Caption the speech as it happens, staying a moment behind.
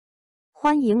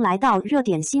欢迎来到热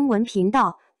点新闻频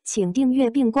道，请订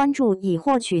阅并关注以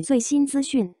获取最新资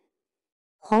讯。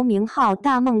侯明昊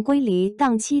大梦归离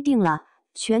档期定了，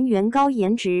全员高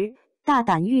颜值，大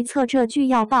胆预测这剧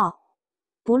要爆。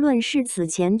不论是此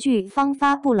前剧方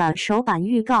发布了首版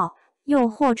预告，又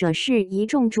或者是一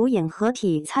众主演合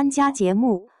体参加节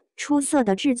目，出色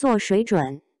的制作水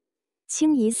准，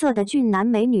清一色的俊男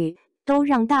美女，都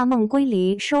让大梦归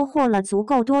离收获了足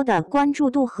够多的关注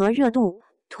度和热度，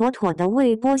妥妥的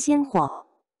未播先火。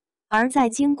而在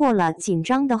经过了紧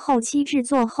张的后期制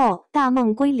作后，大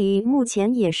梦归离目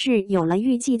前也是有了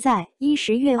预计在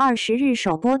10月20日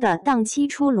首播的档期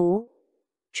出炉。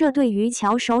这对于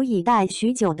翘首以待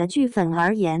许久的剧粉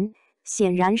而言，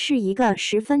显然是一个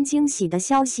十分惊喜的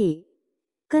消息。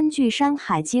根据《山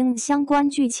海经》相关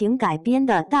剧情改编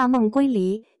的《大梦归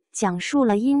离》，讲述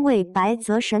了因为白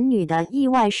泽神女的意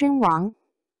外身亡，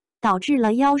导致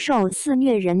了妖兽肆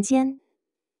虐人间。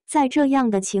在这样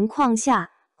的情况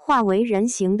下，化为人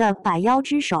形的百妖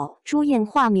之首朱燕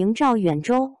化名赵远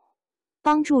州，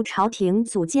帮助朝廷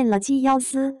组建了鸡妖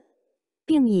司，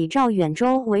并以赵远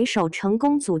州为首，成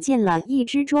功组建了一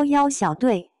支捉妖小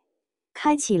队，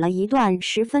开启了一段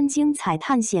十分精彩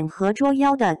探险和捉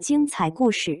妖的精彩故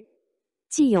事。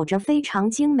既有着非常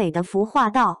精美的服化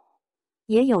道，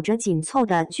也有着紧凑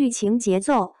的剧情节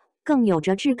奏，更有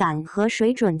着质感和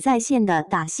水准在线的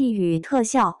打戏与特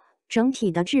效，整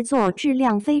体的制作质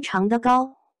量非常的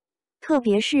高。特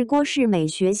别是郭氏美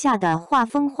学下的画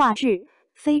风画质，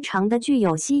非常的具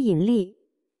有吸引力。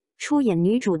出演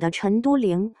女主的陈都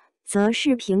灵，则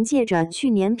是凭借着去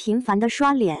年频繁的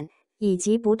刷脸，以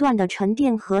及不断的沉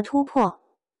淀和突破，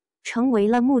成为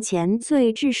了目前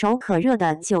最炙手可热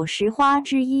的90花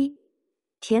之一。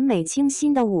甜美清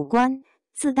新的五官，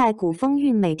自带古风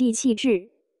韵美的气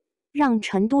质，让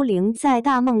陈都灵在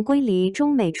大梦归离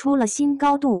中美出了新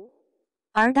高度。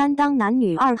而担当男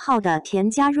女2号的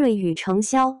田家瑞与程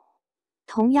潇，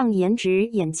同样颜值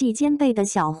演技兼备的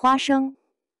小花生，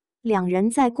两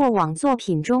人在过往作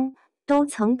品中都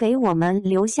曾给我们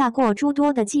留下过诸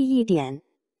多的记忆点。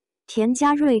田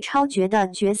家瑞超绝的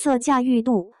角色驾驭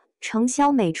度，程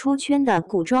潇美出圈的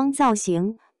古装造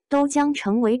型，都将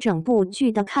成为整部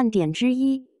剧的看点之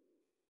一。